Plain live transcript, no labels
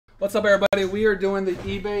What's up, everybody? We are doing the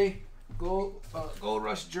eBay Gold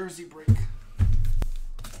Rush jersey break.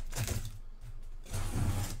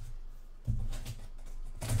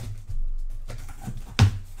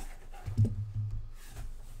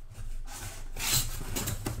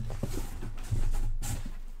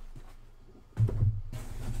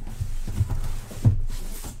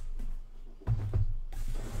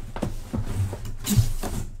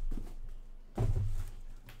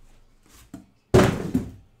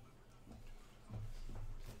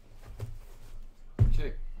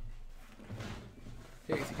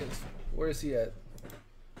 Where is he at?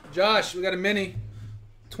 Josh, we got a mini.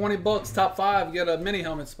 20 bucks, top 5. You got a mini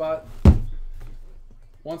helmet spot.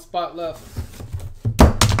 One spot left.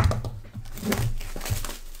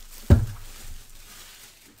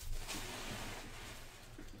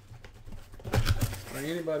 Bring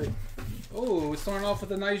anybody. Oh, we're starting off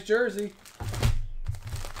with a nice jersey.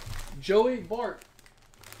 Joey Bart.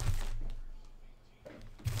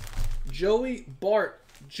 Joey Bart.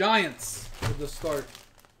 Giants with the start.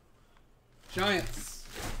 Giants.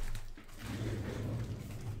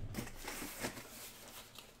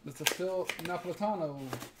 That's a Phil Napolitano.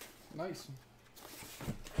 Nice.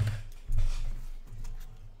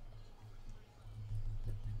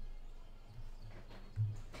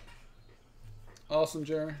 Awesome,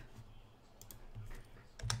 Jerry.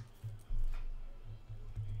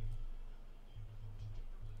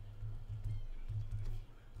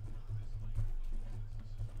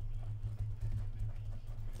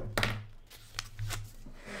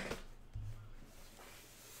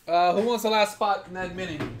 Who wants the last spot in that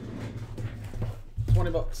mini? 20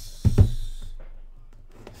 bucks.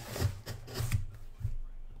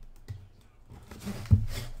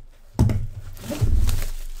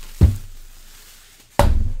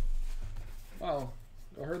 Wow,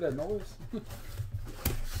 I heard that noise. I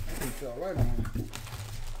think fell right on.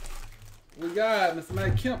 We got Mr.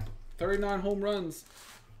 Matt Kemp, 39 home runs.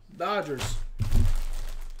 Dodgers.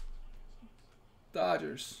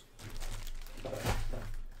 Dodgers.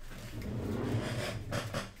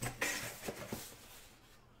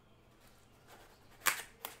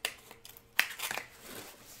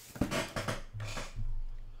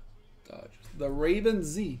 The Raven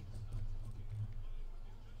Z.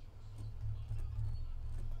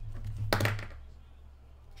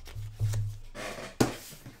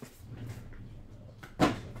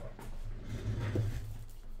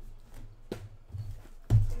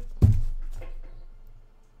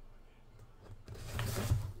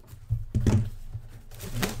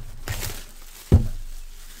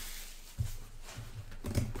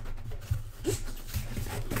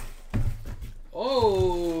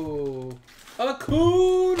 Oh,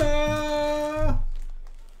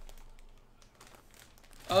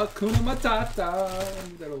 Hakuna Matata.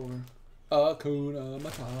 Move that over. Hakuna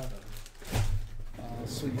Matata. How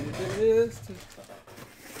sweet it is to...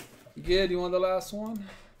 Yeah, do you want the last one?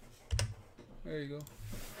 There you go.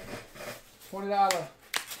 $20.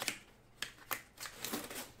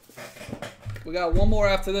 We got one more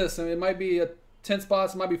after this. I mean, it might be a 10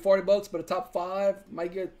 spots. It might be 40 bucks, but a top 5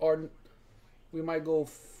 might get... or we might go,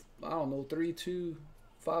 I don't know, 3, 2,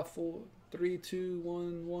 5, 4, 3, 2,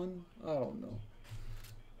 1, 1. I don't know.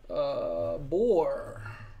 Boar.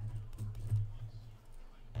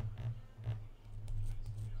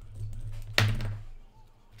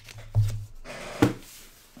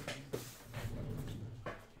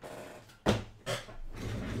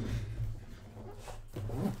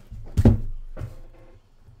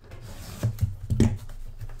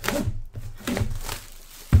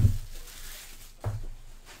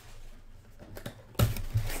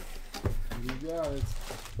 You got it.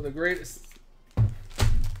 For the greatest.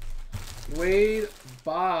 Wade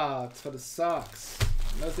Boggs for the Sox.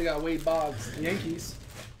 Unless they got Wade Boggs Yankees.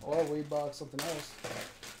 Or Wade Boggs something else.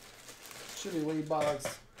 Should be Wade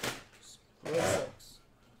Boggs Red Sox.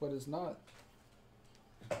 But it's not.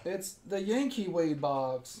 It's the Yankee Wade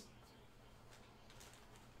Boggs.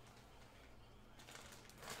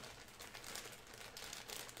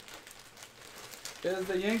 It's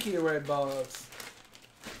the Yankee Red Boggs.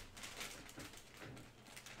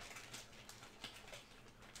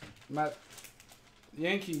 Matt,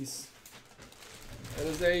 Yankees. That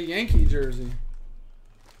is a Yankee jersey.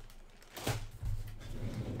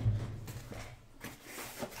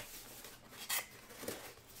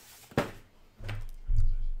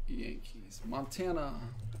 Yankees. Montana.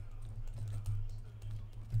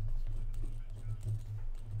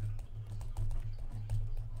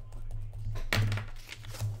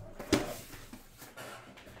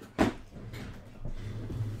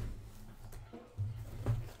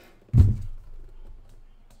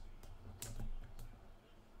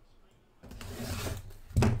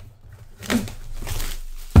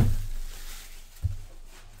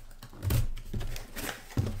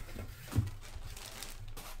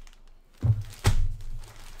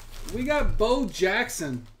 We got Bo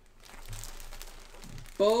Jackson.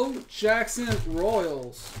 Bo Jackson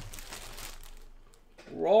Royals.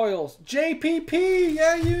 Royals. JPP.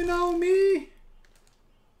 Yeah, you know me.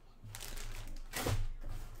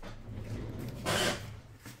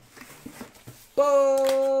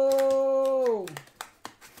 Bo.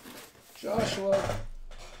 Joshua.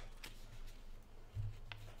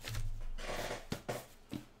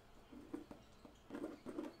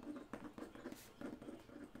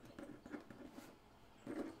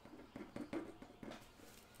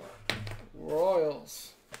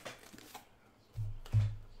 Royals.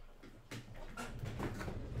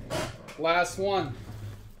 Last one.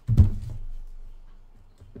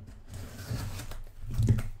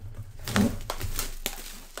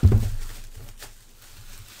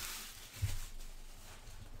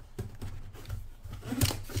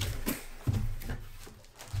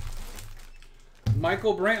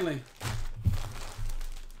 Michael Brantley.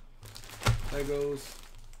 There goes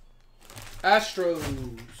Astros.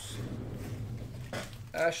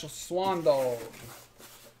 Ash Swan Dog.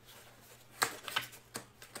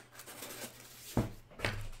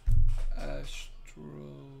 Astro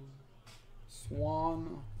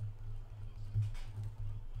Swan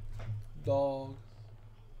Dog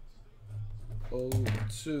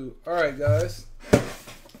 02. Alright, guys.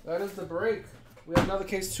 That is the break. We have another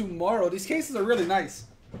case tomorrow. These cases are really nice.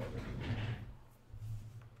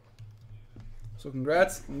 So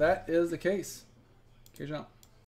congrats. And that is the case. Cage out.